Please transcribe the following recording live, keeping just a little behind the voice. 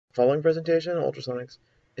The following presentation on ultrasonics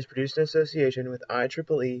is produced in association with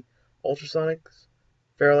IEEE, Ultrasonics,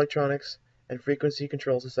 Ferroelectronics, and Frequency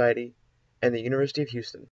Control Society, and the University of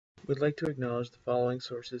Houston. We'd like to acknowledge the following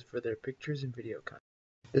sources for their pictures and video content.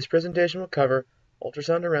 This presentation will cover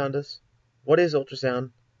ultrasound around us, what is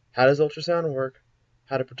ultrasound, how does ultrasound work,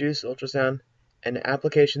 how to produce ultrasound, and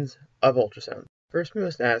applications of ultrasound. First we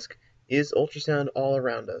must ask, is ultrasound all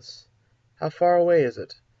around us? How far away is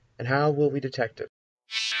it, and how will we detect it?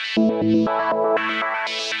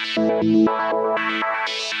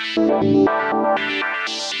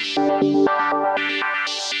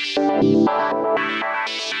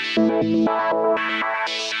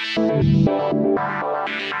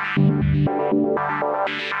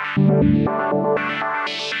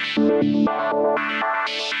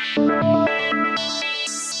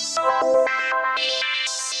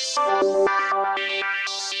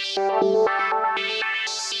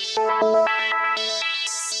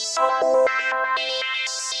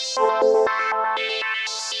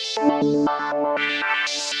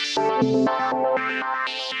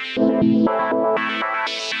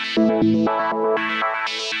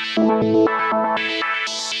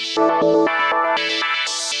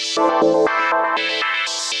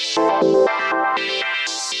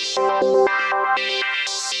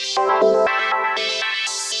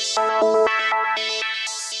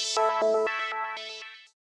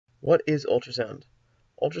 What is ultrasound?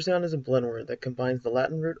 Ultrasound is a blend word that combines the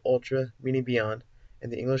Latin root ultra, meaning beyond,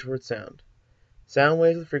 and the English word sound. Sound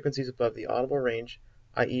waves with frequencies above the audible range,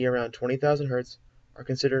 i.e. around 20,000 Hz, are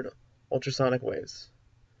considered ultrasonic waves.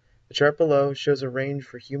 The chart below shows a range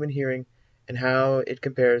for human hearing and how it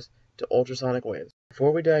compares to ultrasonic waves.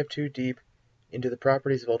 Before we dive too deep into the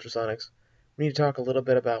properties of ultrasonics, we need to talk a little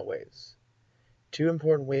bit about waves. Two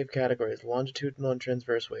important wave categories, longitudinal and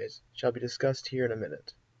transverse waves, shall be discussed here in a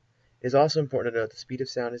minute. It is also important to note the speed of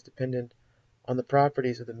sound is dependent on the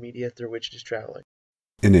properties of the media through which it is traveling.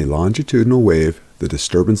 In a longitudinal wave, the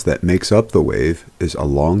disturbance that makes up the wave is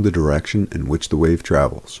along the direction in which the wave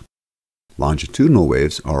travels. Longitudinal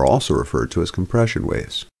waves are also referred to as compression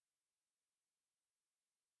waves.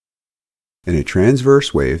 In a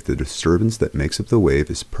transverse wave, the disturbance that makes up the wave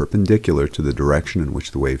is perpendicular to the direction in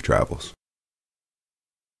which the wave travels.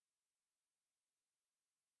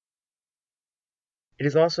 It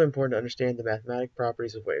is also important to understand the mathematical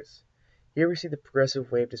properties of waves. Here we see the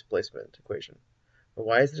progressive wave displacement equation, where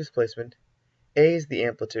y is the displacement, a is the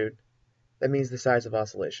amplitude, that means the size of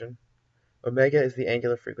oscillation, omega is the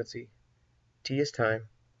angular frequency, t is time,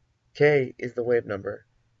 k is the wave number,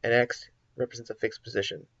 and x represents a fixed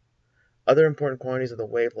position. Other important quantities are the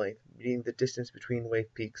wavelength, meaning the distance between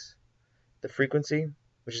wave peaks, the frequency,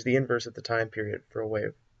 which is the inverse of the time period for a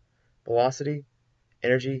wave, velocity,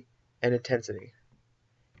 energy, and intensity.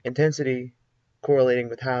 Intensity correlating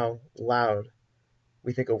with how loud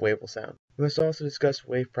we think a wave will sound. We must also discuss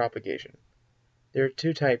wave propagation. There are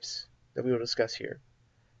two types that we will discuss here.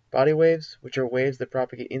 Body waves, which are waves that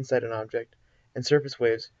propagate inside an object, and surface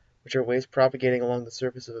waves, which are waves propagating along the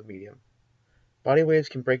surface of a medium. Body waves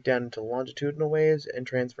can break down into longitudinal waves and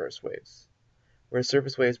transverse waves, whereas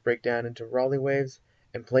surface waves break down into Rayleigh waves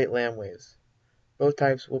and plate-Lamb waves. Both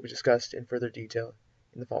types will be discussed in further detail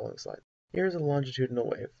in the following slide. Here is a longitudinal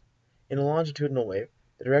wave. In a longitudinal wave,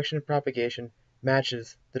 the direction of propagation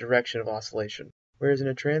matches the direction of oscillation, whereas in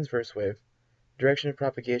a transverse wave, the direction of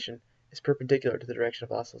propagation is perpendicular to the direction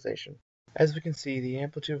of oscillation. As we can see, the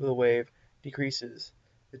amplitude of the wave decreases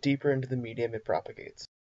the deeper into the medium it propagates.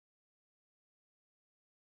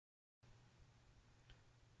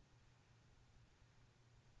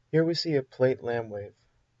 Here we see a plate-Lamb wave.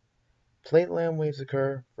 Plate-Lamb waves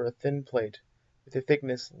occur for a thin plate with a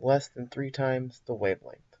thickness less than 3 times the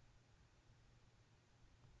wavelength.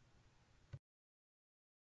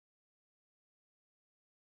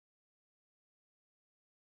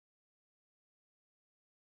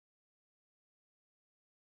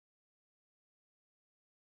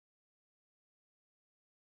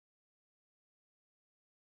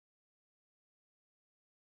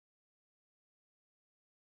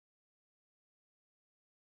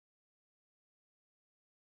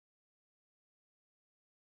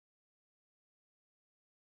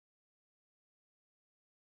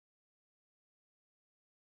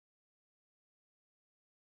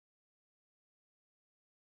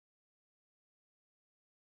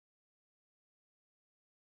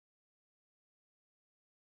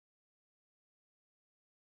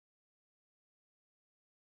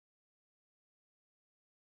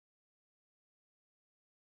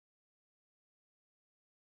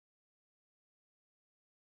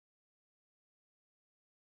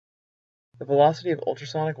 The velocity of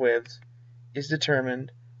ultrasonic waves is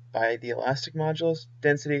determined by the elastic modulus,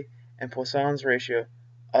 density, and Poisson's ratio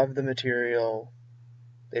of the material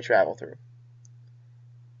they travel through.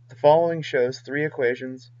 The following shows three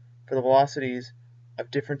equations for the velocities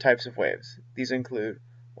of different types of waves. These include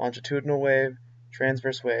longitudinal wave,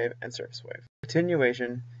 transverse wave, and surface wave.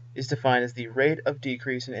 Attenuation is defined as the rate of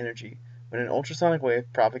decrease in energy when an ultrasonic wave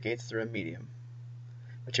propagates through a medium.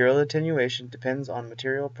 Material attenuation depends on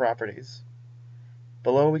material properties.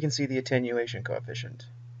 Below we can see the attenuation coefficient.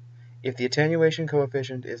 If the attenuation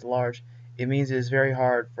coefficient is large, it means it is very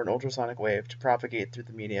hard for an ultrasonic wave to propagate through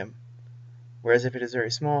the medium, whereas if it is very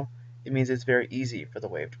small, it means it's very easy for the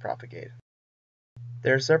wave to propagate.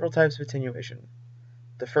 There are several types of attenuation.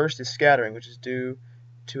 The first is scattering, which is due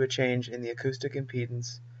to a change in the acoustic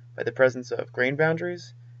impedance by the presence of grain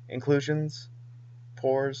boundaries, inclusions,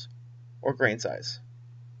 pores, or grain size.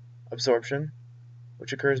 Absorption,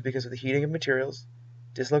 which occurs because of the heating of materials,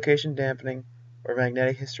 dislocation dampening, or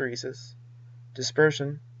magnetic hysteresis.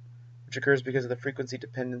 Dispersion, which occurs because of the frequency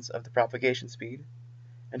dependence of the propagation speed.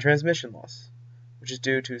 And transmission loss, which is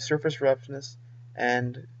due to surface roughness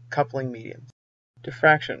and coupling mediums.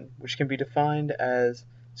 Diffraction, which can be defined as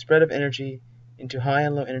spread of energy into high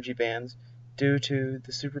and low energy bands due to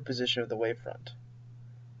the superposition of the wavefront.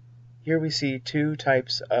 Here we see two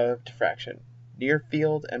types of diffraction, near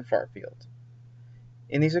field and far field.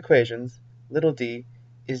 In these equations, little d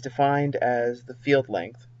is defined as the field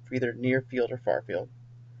length for either near field or far field.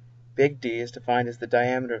 Big D is defined as the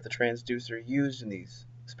diameter of the transducer used in these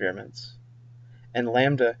experiments, and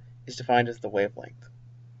lambda is defined as the wavelength.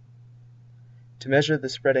 To measure the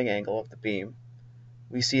spreading angle of the beam,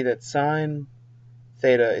 we see that sine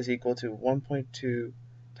theta is equal to 1.2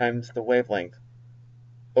 times the wavelength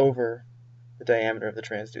over the diameter of the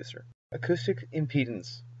transducer. Acoustic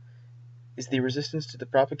impedance is the resistance to the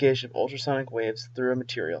propagation of ultrasonic waves through a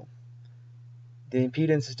material. The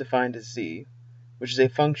impedance is defined as Z, which is a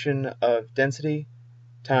function of density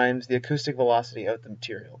times the acoustic velocity of the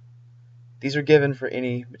material. These are given for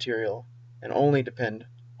any material and only depend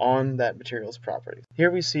on that material's properties. Here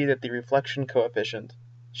we see that the reflection coefficient,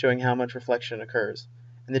 showing how much reflection occurs,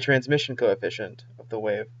 and the transmission coefficient of the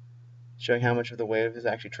wave, showing how much of the wave is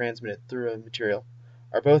actually transmitted through a material,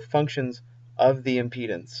 are both functions of the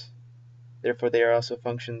impedance. Therefore, they are also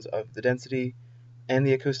functions of the density and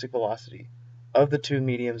the acoustic velocity of the two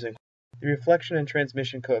mediums. The reflection and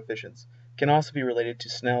transmission coefficients can also be related to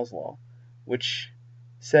Snell's law, which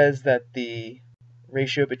says that the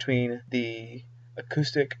ratio between the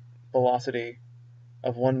acoustic velocity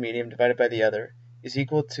of one medium divided by the other is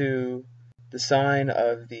equal to the sine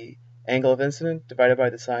of the angle of incident divided by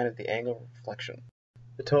the sine of the angle of reflection.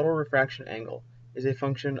 The total refraction angle is a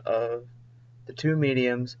function of the two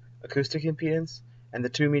mediums' acoustic impedance and the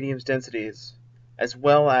two mediums' densities, as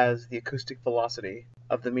well as the acoustic velocity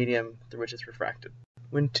of the medium through which it's refracted.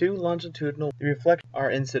 When two longitudinal reflections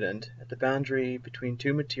are incident at the boundary between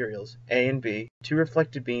two materials, A and B, two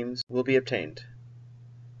reflected beams will be obtained.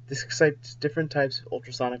 This excites different types of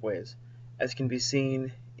ultrasonic waves, as can be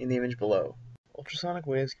seen in the image below. Ultrasonic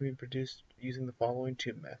waves can be produced using the following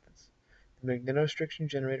two methods: the magnetostriction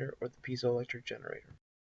generator or the piezoelectric generator.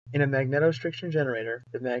 In a magnetostriction generator,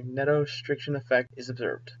 the magnetostriction effect is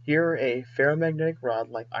observed. Here, a ferromagnetic rod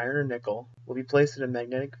like iron or nickel will be placed in a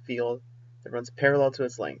magnetic field that runs parallel to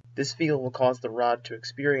its length. This field will cause the rod to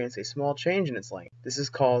experience a small change in its length. This is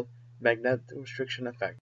called magnetostriction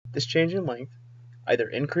effect. This change in length, either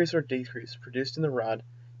increase or decrease, produced in the rod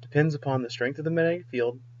depends upon the strength of the magnetic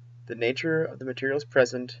field, the nature of the materials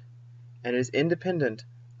present, and is independent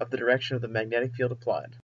of the direction of the magnetic field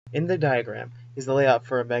applied. In the diagram is the layout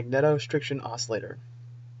for a magnetostriction oscillator.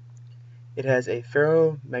 It has a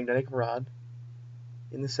ferromagnetic rod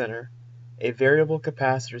in the center, a variable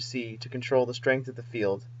capacitor C to control the strength of the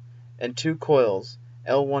field, and two coils,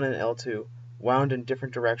 L1 and L2, wound in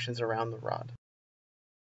different directions around the rod.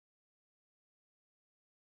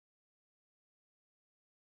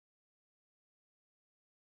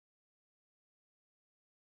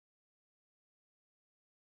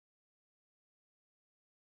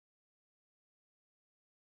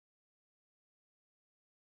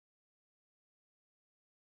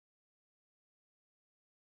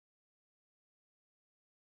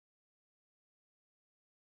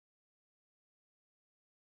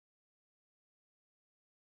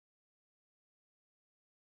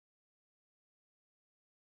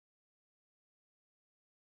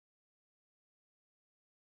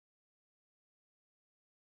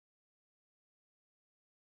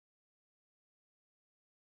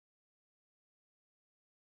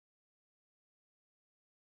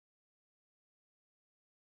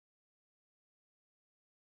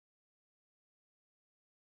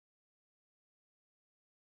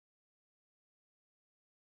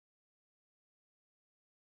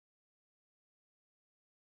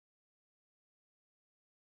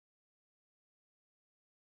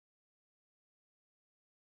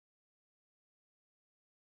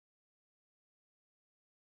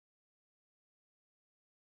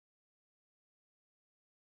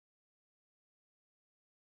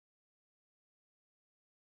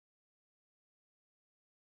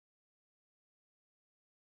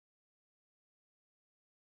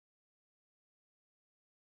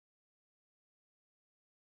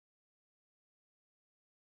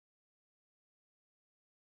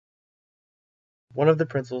 One of the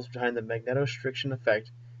principles behind the magnetostriction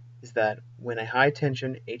effect is that when a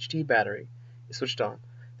high-tension HT battery is switched on,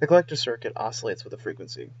 the collector circuit oscillates with a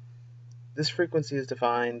frequency. This frequency is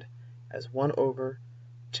defined as 1 over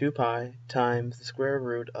 2 pi times the square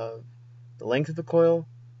root of the length of the coil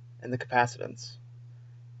and the capacitance.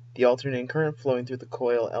 The alternating current flowing through the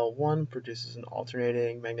coil L1 produces an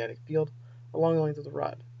alternating magnetic field along the length of the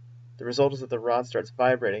rod. The result is that the rod starts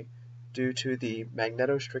vibrating due to the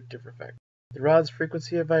magnetostrictive effect. The rod's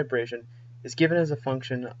frequency of vibration is given as a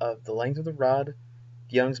function of the length of the rod,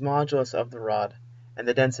 the Young's modulus of the rod, and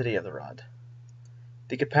the density of the rod.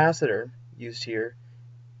 The capacitor used here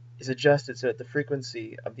is adjusted so that the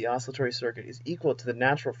frequency of the oscillatory circuit is equal to the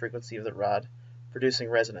natural frequency of the rod, producing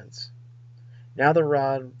resonance. Now the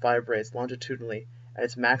rod vibrates longitudinally at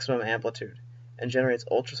its maximum amplitude and generates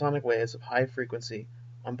ultrasonic waves of high frequency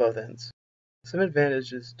on both ends. Some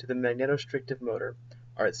advantages to the magnetostrictive motor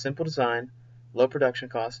are its simple design, low production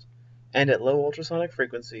cost, and at low ultrasonic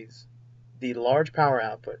frequencies, the large power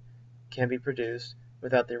output can be produced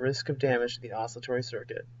without the risk of damage to the oscillatory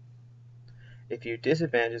circuit. A few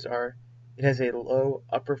disadvantages are it has a low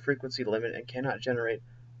upper frequency limit and cannot generate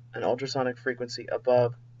an ultrasonic frequency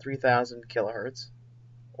above 3000 kHz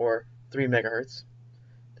or 3 MHz.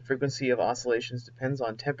 The frequency of oscillations depends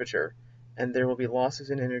on temperature, and there will be losses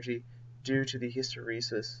in energy due to the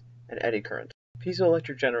hysteresis and eddy current.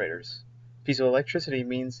 Piezoelectric generators. Piezoelectricity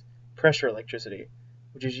means pressure electricity,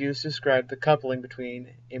 which is used to describe the coupling between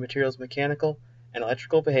a material's mechanical and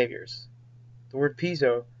electrical behaviors. The word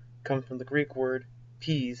piezo comes from the Greek word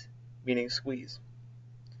pies, meaning squeeze.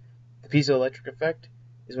 The piezoelectric effect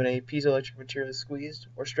is when a piezoelectric material is squeezed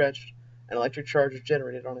or stretched, an electric charge is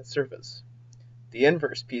generated on its surface. The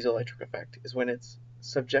inverse piezoelectric effect is when it's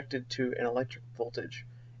subjected to an electric voltage,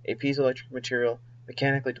 a piezoelectric material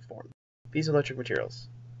mechanically deformed. Piezoelectric materials.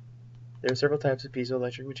 There are several types of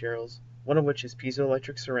piezoelectric materials, one of which is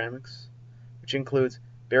piezoelectric ceramics, which includes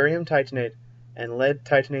barium titanate and lead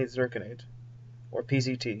titanate zirconate, or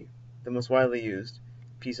PZT, the most widely used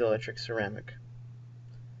piezoelectric ceramic.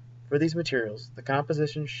 For these materials, the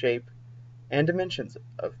composition, shape, and dimensions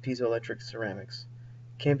of piezoelectric ceramics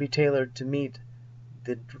can be tailored to meet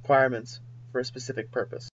the requirements for a specific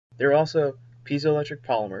purpose. There are also piezoelectric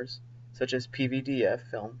polymers, such as PVDF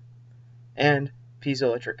film, and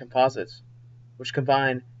piezoelectric composites, which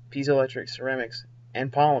combine piezoelectric ceramics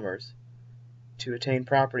and polymers to attain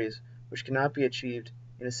properties which cannot be achieved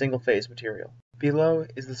in a single-phase material. Below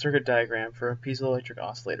is the circuit diagram for a piezoelectric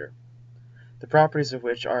oscillator, the properties of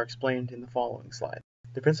which are explained in the following slide.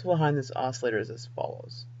 The principle behind this oscillator is as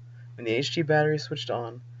follows. When the HT battery is switched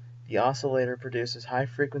on, the oscillator produces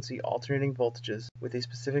high-frequency alternating voltages with a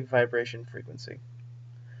specific vibration frequency.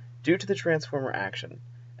 Due to the transformer action,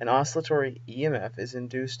 an oscillatory EMF is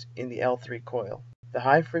induced in the L3 coil. The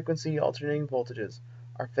high-frequency alternating voltages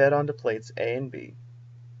are fed onto plates A and B.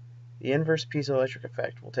 The inverse piezoelectric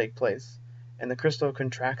effect will take place, and the crystal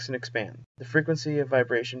contracts and expands. The frequency of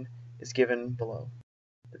vibration is given below.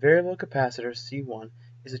 The variable capacitor C1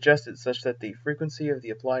 is adjusted such that the frequency of the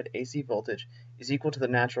applied AC voltage is equal to the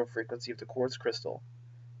natural frequency of the quartz crystal,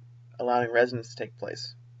 allowing resonance to take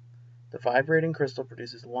place. The vibrating crystal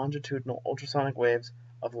produces longitudinal ultrasonic waves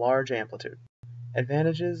of large amplitude.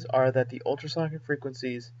 Advantages are that the ultrasonic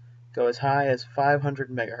frequencies go as high as 500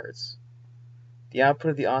 MHz. The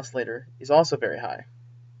output of the oscillator is also very high,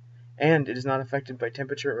 and it is not affected by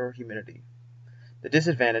temperature or humidity. The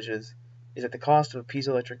disadvantages is that the cost of a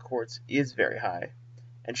piezoelectric quartz is very high,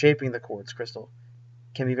 and shaping the quartz crystal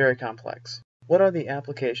can be very complex. What are the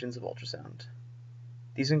applications of ultrasound?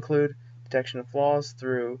 These include detection of flaws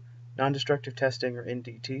through non-destructive testing or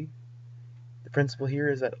NDT. The principle here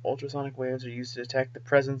is that ultrasonic waves are used to detect the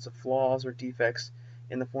presence of flaws or defects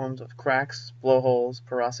in the forms of cracks, blowholes,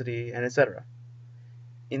 porosity, and etc.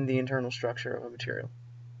 in the internal structure of a material.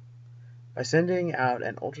 By sending out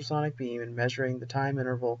an ultrasonic beam and measuring the time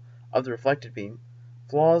interval of the reflected beam,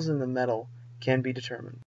 flaws in the metal can be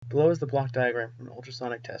determined. Below is the block diagram for an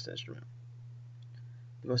ultrasonic test instrument.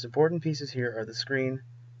 The most important pieces here are the screen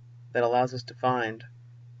that allows us to find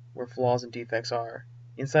where flaws and defects are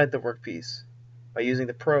inside the workpiece by using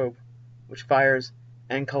the probe, which fires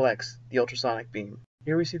and collects the ultrasonic beam.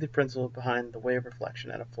 Here we see the principle behind the wave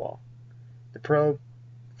reflection at a flaw. The probe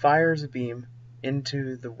fires a beam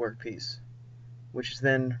into the workpiece, which is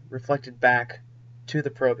then reflected back to the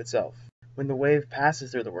probe itself. When the wave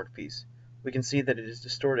passes through the workpiece, we can see that it is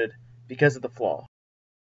distorted because of the flaw.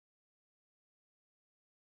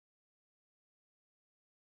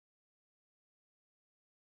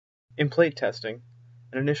 In plate testing,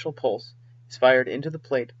 an initial pulse is fired into the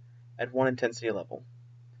plate at one intensity level.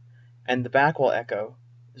 and the backwall echo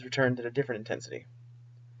is returned at a different intensity.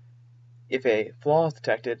 If a flaw is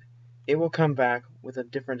detected, it will come back with a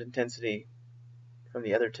different intensity from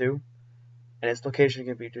the other two, and its location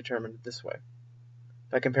can be determined this way.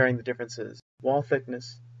 By comparing the differences, wall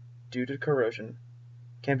thickness due to corrosion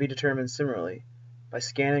can be determined similarly by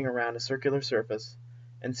scanning around a circular surface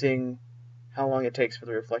and seeing how long it takes for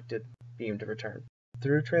the reflected beam to return.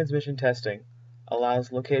 Through transmission testing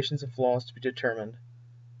allows locations of flaws to be determined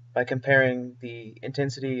by comparing the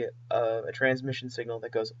intensity of a transmission signal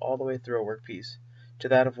that goes all the way through a workpiece to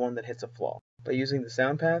that of one that hits a flaw. By using the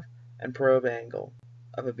sound path and probe angle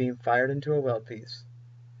of a beam fired into a weld piece,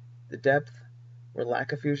 the depth where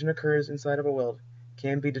lack of fusion occurs inside of a weld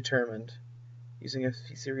can be determined using a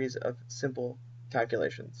series of simple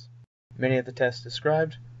calculations. Many of the tests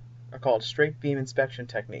described are called straight beam inspection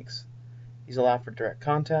techniques. These allow for direct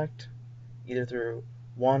contact, either through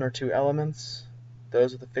one or two elements,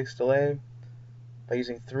 those with a fixed delay, by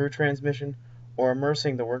using through transmission, or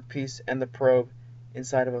immersing the workpiece and the probe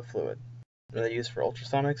inside of a fluid. Another use for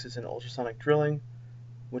ultrasonics is in ultrasonic drilling,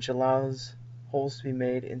 which allows holes to be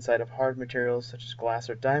made inside of hard materials such as glass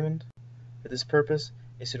or diamond. For this purpose,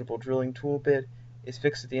 a suitable drilling tool bit is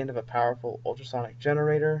fixed at the end of a powerful ultrasonic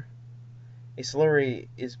generator. A slurry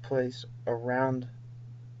is placed around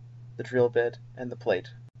the drill bit and the plate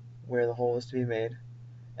where the hole is to be made.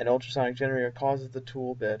 An ultrasonic generator causes the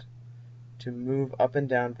tool bit to move up and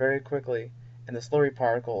down very quickly, and the slurry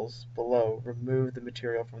particles below remove the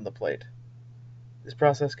material from the plate. This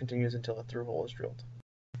process continues until a through hole is drilled.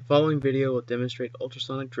 The following video will demonstrate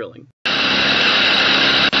ultrasonic drilling.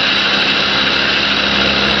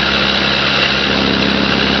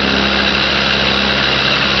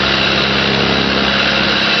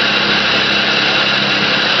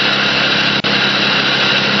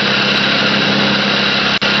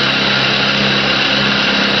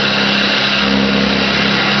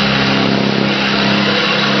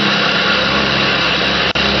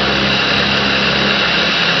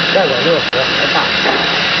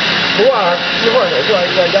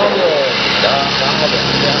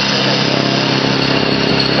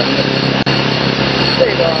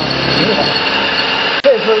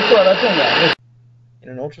 In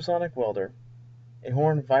an ultrasonic welder, a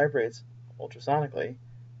horn vibrates ultrasonically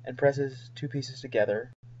and presses two pieces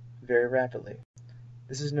together very rapidly.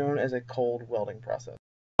 This is known as a cold welding process.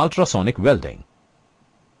 Ultrasonic welding.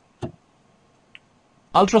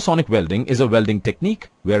 Ultrasonic welding is a welding technique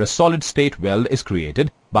where a solid-state weld is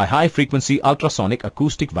created by high-frequency ultrasonic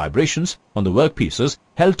acoustic vibrations on the workpieces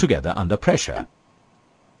held together under pressure.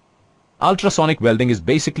 Ultrasonic welding is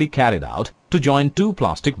basically carried out to join two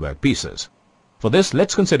plastic workpieces. For this,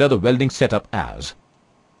 let's consider the welding setup as: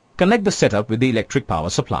 connect the setup with the electric power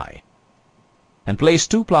supply and place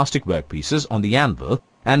two plastic workpieces on the anvil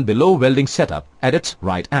and below welding setup at its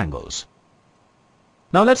right angles.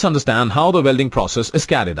 Now let's understand how the welding process is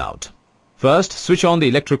carried out. First, switch on the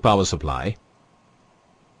electric power supply.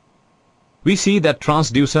 We see that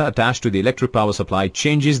transducer attached to the electric power supply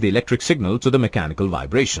changes the electric signal to the mechanical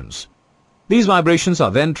vibrations. These vibrations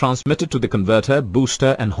are then transmitted to the converter,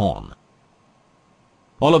 booster and horn.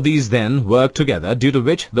 All of these then work together, due to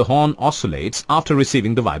which the horn oscillates after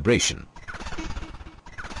receiving the vibration.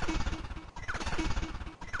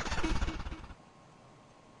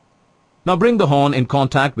 Now bring the horn in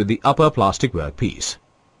contact with the upper plastic workpiece.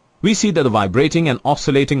 We see that the vibrating and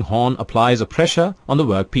oscillating horn applies a pressure on the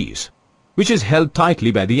workpiece, which is held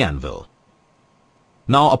tightly by the anvil.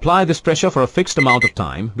 Now apply this pressure for a fixed amount of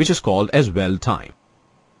time, which is called as weld time.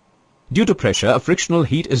 Due to pressure, a frictional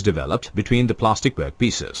heat is developed between the plastic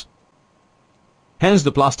workpieces. Hence,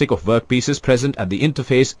 the plastic of workpieces present at the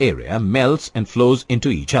interface area melts and flows into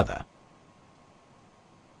each other.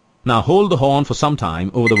 Now hold the horn for some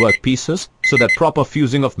time over the workpieces so that proper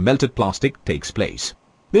fusing of melted plastic takes place.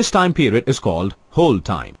 This time period is called hold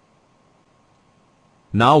time.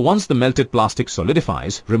 Now once the melted plastic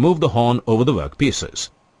solidifies, remove the horn over the workpieces.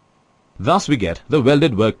 Thus we get the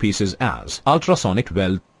welded workpieces as ultrasonic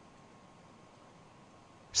weld.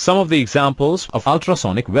 Some of the examples of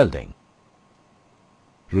ultrasonic welding.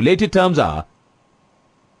 Related terms are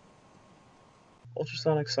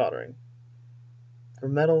ultrasonic soldering. For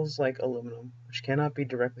metals like aluminum, which cannot be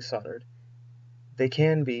directly soldered, they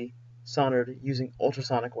can be soldered using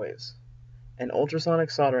ultrasonic waves. An ultrasonic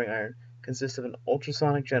soldering iron consists of an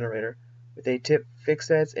ultrasonic generator with a tip fixed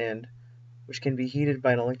at its end, which can be heated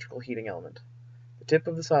by an electrical heating element. The tip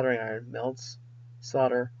of the soldering iron melts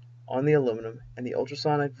solder on the aluminum, and the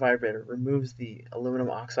ultrasonic vibrator removes the aluminum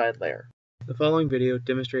oxide layer. The following video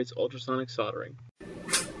demonstrates ultrasonic soldering.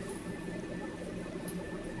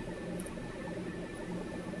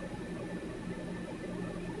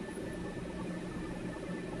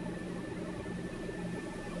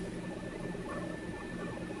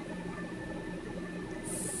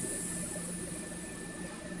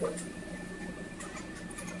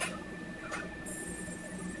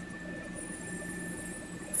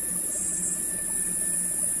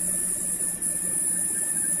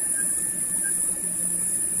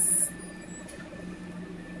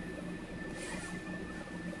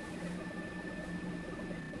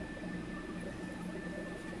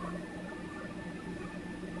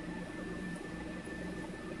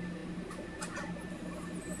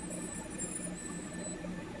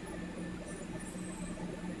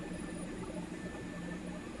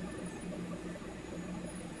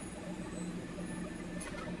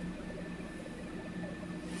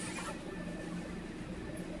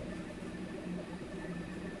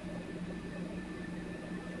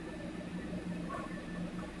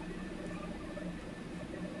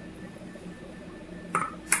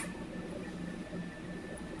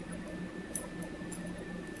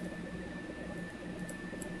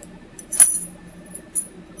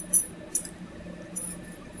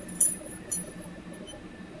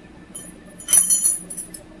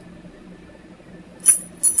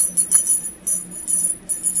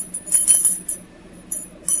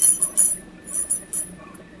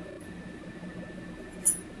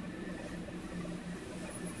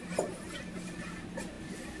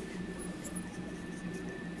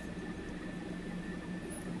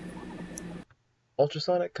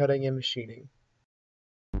 Ultrasonic cutting and machining.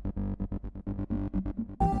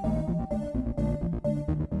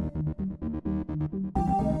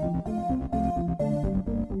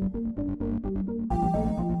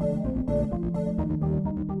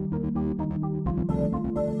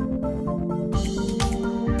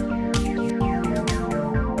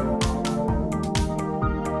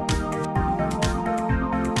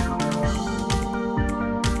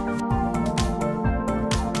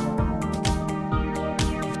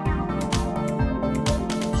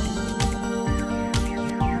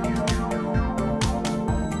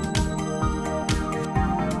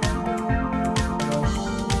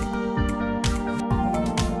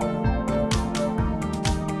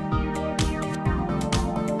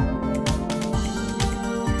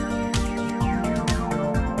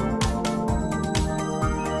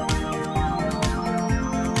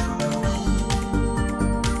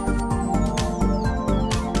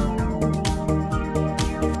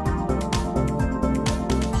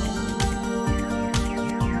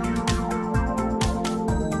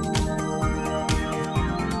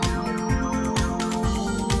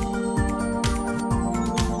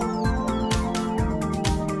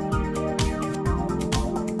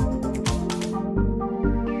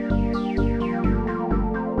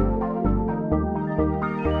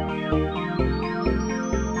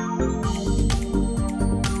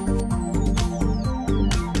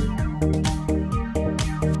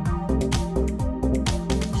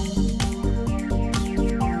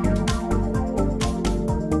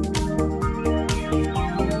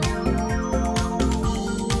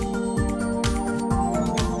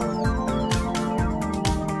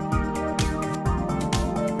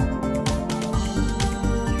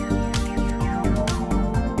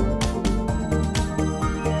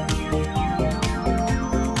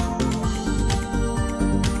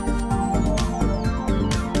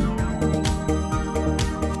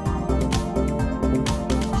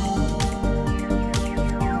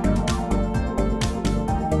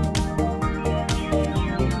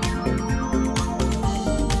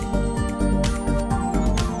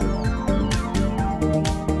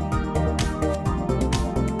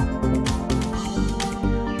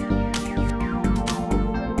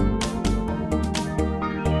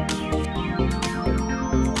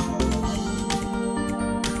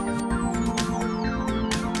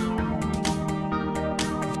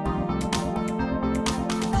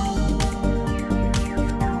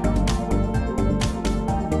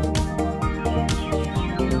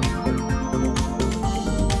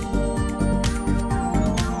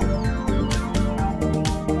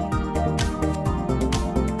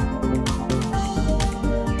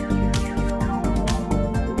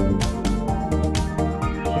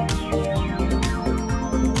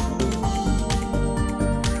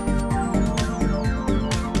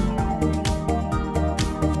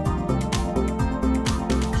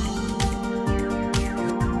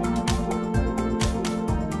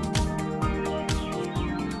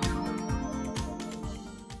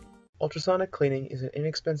 Ultrasonic cleaning is an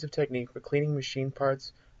inexpensive technique for cleaning machine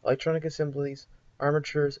parts, electronic assemblies,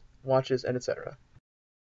 armatures, watches, and etc.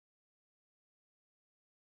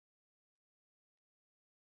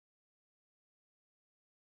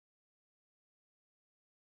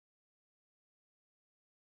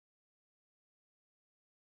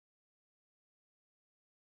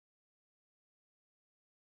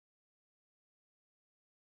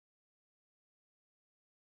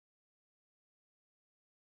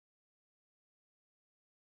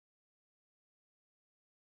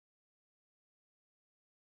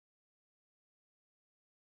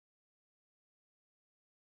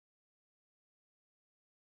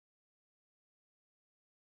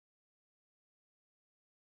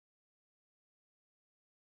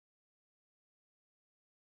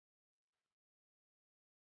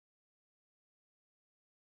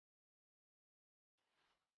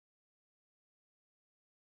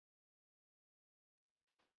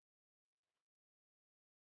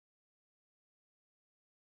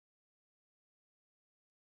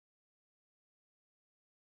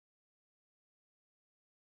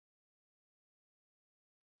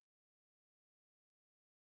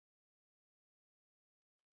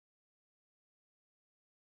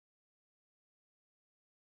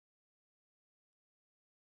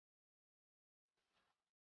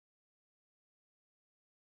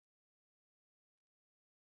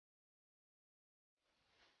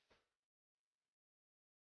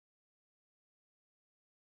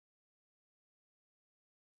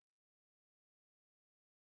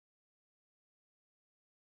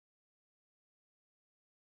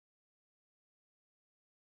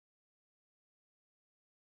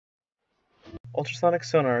 Ultrasonic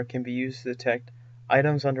sonar can be used to detect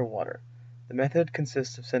Items underwater. The method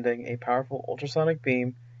consists of sending a powerful ultrasonic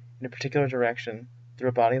beam in a particular direction through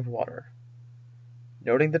a body of water.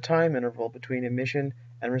 Noting the time interval between emission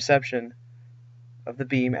and reception of the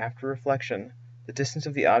beam after reflection, the distance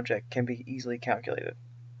of the object can be easily calculated.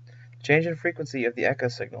 The change in frequency of the echo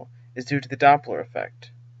signal is due to the Doppler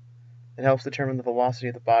effect. It helps determine the velocity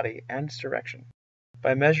of the body and its direction.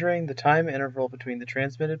 By measuring the time interval between the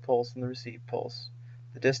transmitted pulse and the received pulse,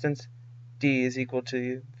 the distance d is equal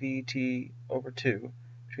to Vt over 2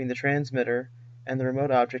 between the transmitter and the remote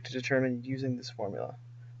object is determined using this formula,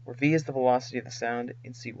 where v is the velocity of the sound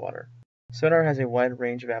in seawater. Sonar has a wide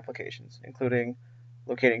range of applications, including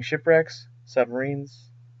locating shipwrecks, submarines,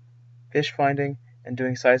 fish finding, and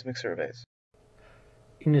doing seismic surveys.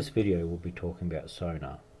 In this video we'll be talking about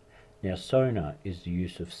sonar. Now sonar is the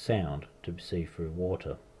use of sound to see through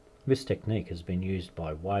water. This technique has been used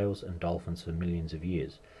by whales and dolphins for millions of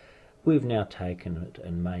years. We've now taken it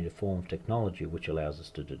and made a form of technology which allows us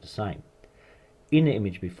to do the same. In the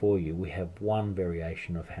image before you we have one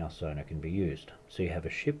variation of how sonar can be used. So you have a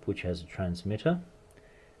ship which has a transmitter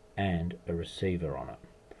and a receiver on it.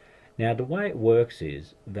 Now the way it works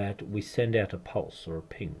is that we send out a pulse or a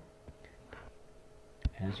ping.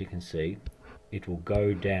 As you can see, it will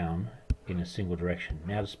go down in a single direction.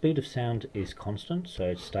 Now the speed of sound is constant, so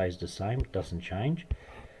it stays the same, it doesn't change.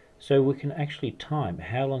 So we can actually time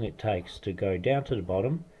how long it takes to go down to the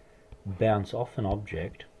bottom, bounce off an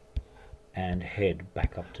object, and head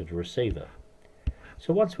back up to the receiver.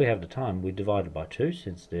 So once we have the time, we divide it by 2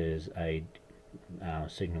 since there's a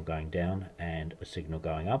signal going down and a signal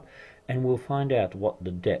going up, and we'll find out what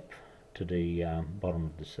the depth to the bottom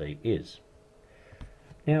of the sea is.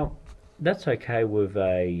 Now that's okay with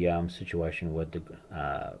a situation where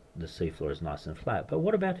the seafloor is nice and flat, but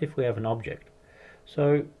what about if we have an object?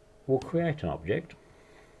 So we'll create an object.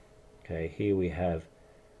 Okay, here we have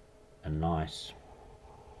a nice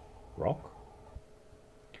rock,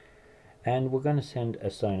 and we're going to send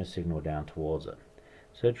a sonar signal down towards it.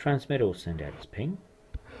 So the transmitter will send out its ping,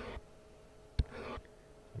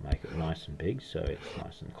 make it nice and big so it's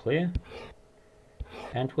nice and clear,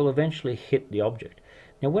 and will eventually hit the object.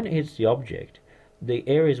 Now when it hits the object, the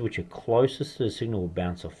areas which are closest to the signal will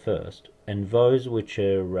bounce off first, and those which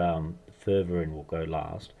are further in will go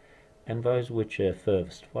last, and those which are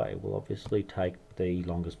furthest away will obviously take the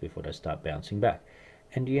longest before they start bouncing back.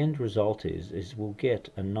 And the end result is we'll get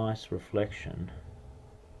a nice reflection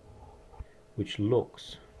which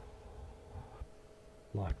looks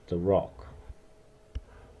like the rock.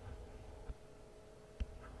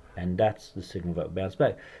 And that's the signal that will bounce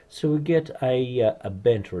back. So we get a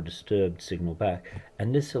bent or a disturbed signal back,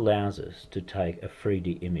 and this allows us to take a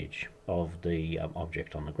 3D image of the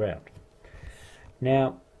object on the ground.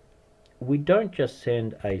 Now we don't just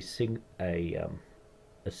send a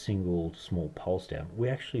single small pulse down, we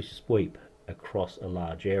actually sweep across a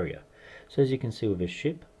large area. So as you can see with this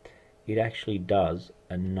ship, it actually does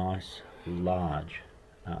a nice large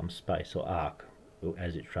space or arc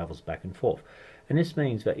as it travels back and forth. And this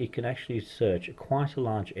means that it can actually search quite a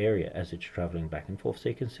large area as it's traveling back and forth. So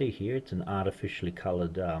you can see here it's an artificially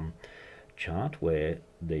coloured chart where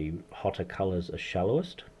the hotter colours are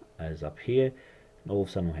shallowest, as up here. And all of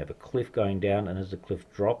a sudden we have a cliff going down, and as the cliff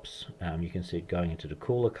drops you can see it going into the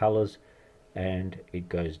cooler colours, and it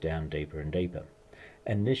goes down deeper and deeper.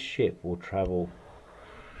 And this ship will travel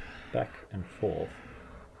back and forth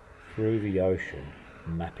through the ocean,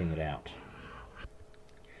 mapping it out.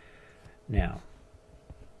 Now,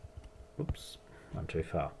 oops, went too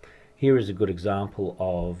far. Here is a good example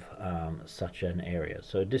of such an area.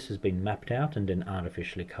 So this has been mapped out and then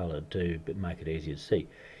artificially coloured to make it easier to see.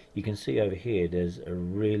 You can see over here there's a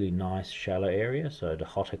really nice shallow area, so the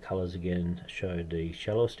hotter colours again show the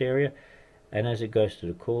shallowest area, and as it goes to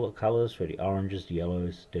the cooler colours, for the oranges, the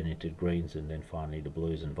yellows, then into greens, and then finally the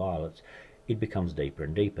blues and violets, it becomes deeper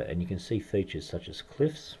and deeper. And you can see features such as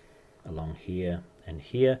cliffs along here and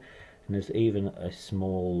here, and there's even a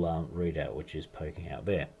small readout which is poking out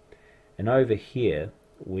there. And over here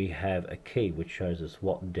we have a key which shows us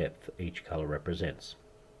what depth each colour represents.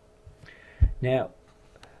 Now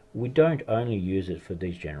we don't only use it for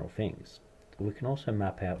these general things, we can also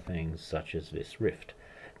map out things such as this rift.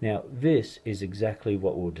 Now this is exactly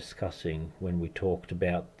what we were discussing when we talked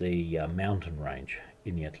about the mountain range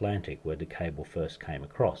in the Atlantic where the cable first came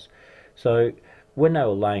across. So when they were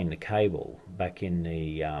laying the cable back in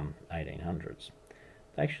the 1800s,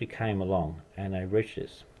 they actually came along and they reached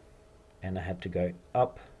this, and they had to go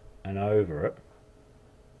up and over it,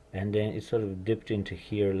 and then it sort of dipped into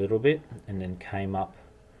here a little bit and then came up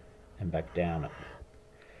and back down it.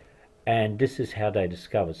 And this is how they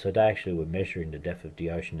discovered, so they actually were measuring the depth of the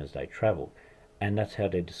ocean as they travelled, and that's how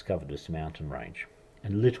they discovered this mountain range.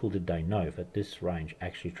 And little did they know that this range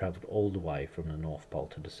actually travelled all the way from the North Pole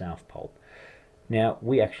to the South Pole. Now,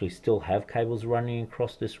 we actually still have cables running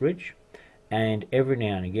across this ridge, and every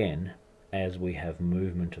now and again, as we have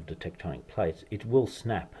movement of the tectonic plates, it will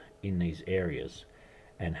snap in these areas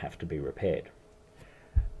and have to be repaired.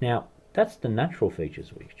 Now, that's the natural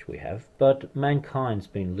features which we have, but mankind's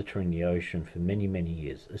been littering the ocean for many, many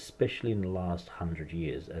years, especially in the last 100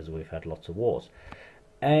 years, as we've had lots of wars.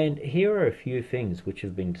 And here are a few things which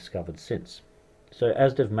have been discovered since. So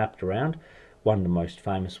as they've mapped around, one of the most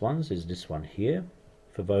famous ones is this one here.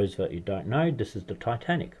 For those that you don't know, this is the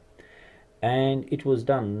Titanic. And it was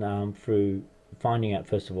done through finding out,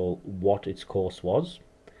 first of all, what its course was,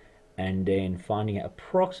 and then finding out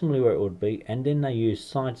approximately where it would be, and then they used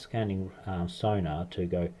side scanning sonar to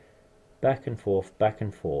go back and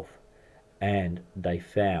forth, and they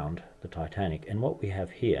found the Titanic. And what we have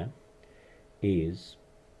here is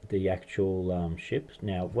the actual ship.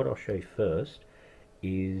 Now, what I'll show you first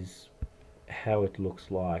is how it looks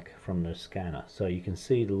like from the scanner. So you can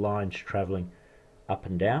see the lines traveling up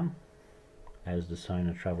and down as the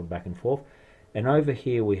sonar traveled back and forth. And over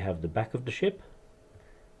here we have the back of the ship,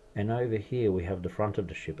 and over here we have the front of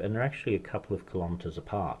the ship, and they're actually a couple of kilometers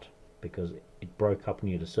apart because it broke up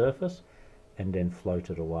near the surface and then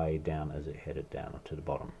floated away down as it headed down to the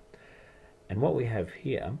bottom. And what we have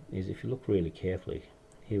here is, if you look really carefully,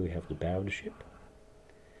 here we have the bow of the ship,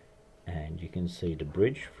 and you can see the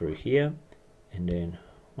bridge through here, and then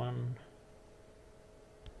 1,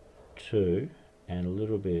 2, and a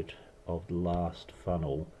little bit of the last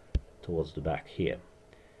funnel towards the back here,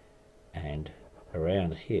 and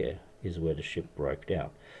around here is where the ship broke down.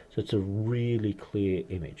 So it's a really clear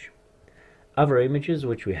image. Other images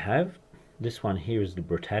which we have, this one here is the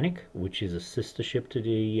Britannic, which is a sister ship to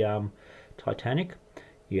the Titanic.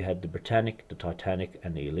 You had the Britannic, the Titanic,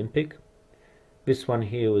 and the Olympic. This one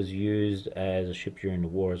here was used as a ship during the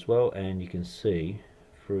war as well, and you can see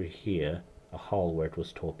through here a hole where it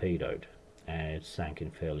was torpedoed, and it sank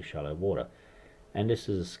in fairly shallow water. And this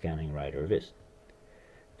is a scanning radar of this.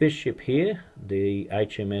 This ship here, the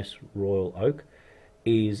HMS Royal Oak,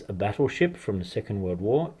 is a battleship from the Second World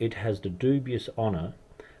War. It has the dubious honour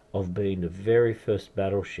of being the very first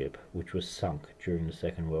battleship which was sunk during the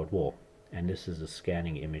Second World War, and this is a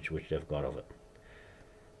scanning image which they've got of it.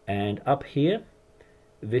 And up here,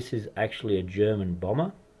 this is actually a German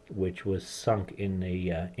bomber which was sunk in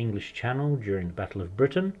the English Channel during the Battle of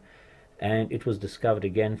Britain, and it was discovered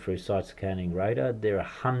again through side scanning radar. There are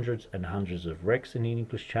hundreds and hundreds of wrecks in the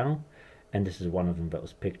English Channel, and this is one of them that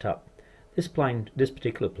was picked up. This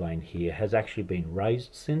particular plane here has actually been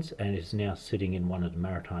raised since, and is now sitting in one of the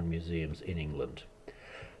maritime museums in England.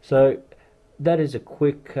 So that is a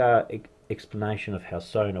quick explanation of how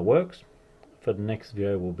sonar works. For the next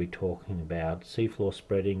video we'll be talking about seafloor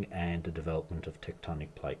spreading and the development of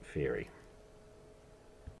tectonic plate theory.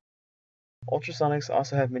 Ultrasonics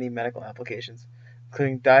also have many medical applications,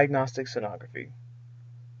 including diagnostic sonography,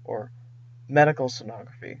 or medical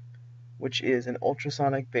sonography, which is an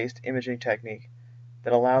ultrasonic-based imaging technique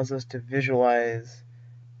that allows us to visualize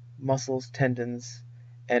muscles, tendons,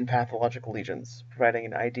 and pathological lesions, providing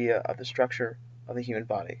an idea of the structure of the human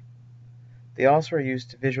body. They also are used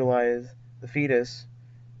to visualize the fetus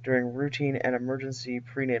during routine and emergency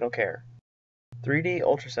prenatal care. 3D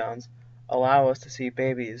ultrasounds allow us to see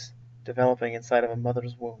babies developing inside of a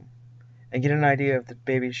mother's womb and get an idea of the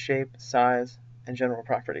baby's shape, size, and general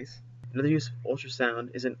properties. Another use of ultrasound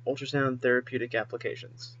is in ultrasound therapeutic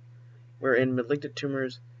applications, wherein malignant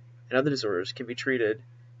tumors and other disorders can be treated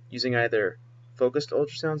using either focused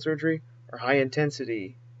ultrasound surgery or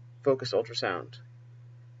high-intensity focused ultrasound.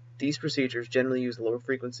 These procedures generally use lower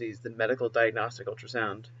frequencies than medical diagnostic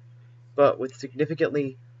ultrasound, but with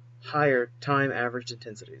significantly higher time averaged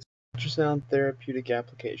intensities. Ultrasound therapeutic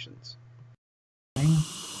applications.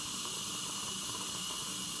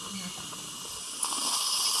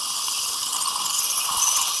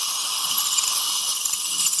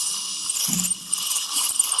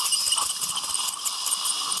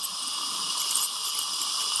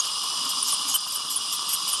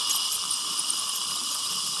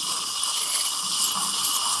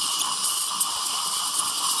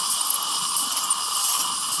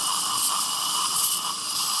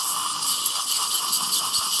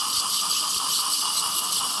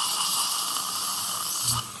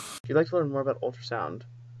 If you'd like to learn more about ultrasound,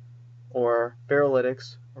 or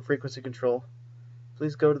barolytics, or frequency control,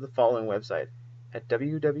 please go to the following website at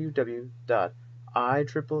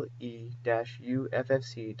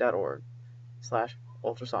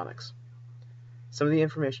www.ieee-uffc.org/ultrasonics. Some of the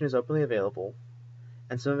information is openly available,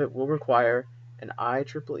 and some of it will require an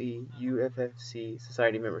IEEE UFFC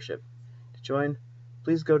Society membership. To join,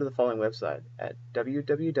 please go to the following website at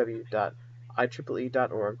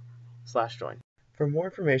www.ieee.org/join. For more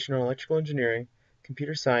information on electrical engineering,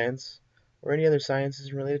 computer science, or any other sciences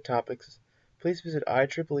and related topics, please visit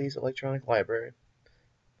IEEE's electronic library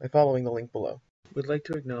by following the link below. We'd like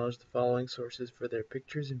to acknowledge the following sources for their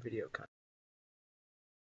pictures and video content.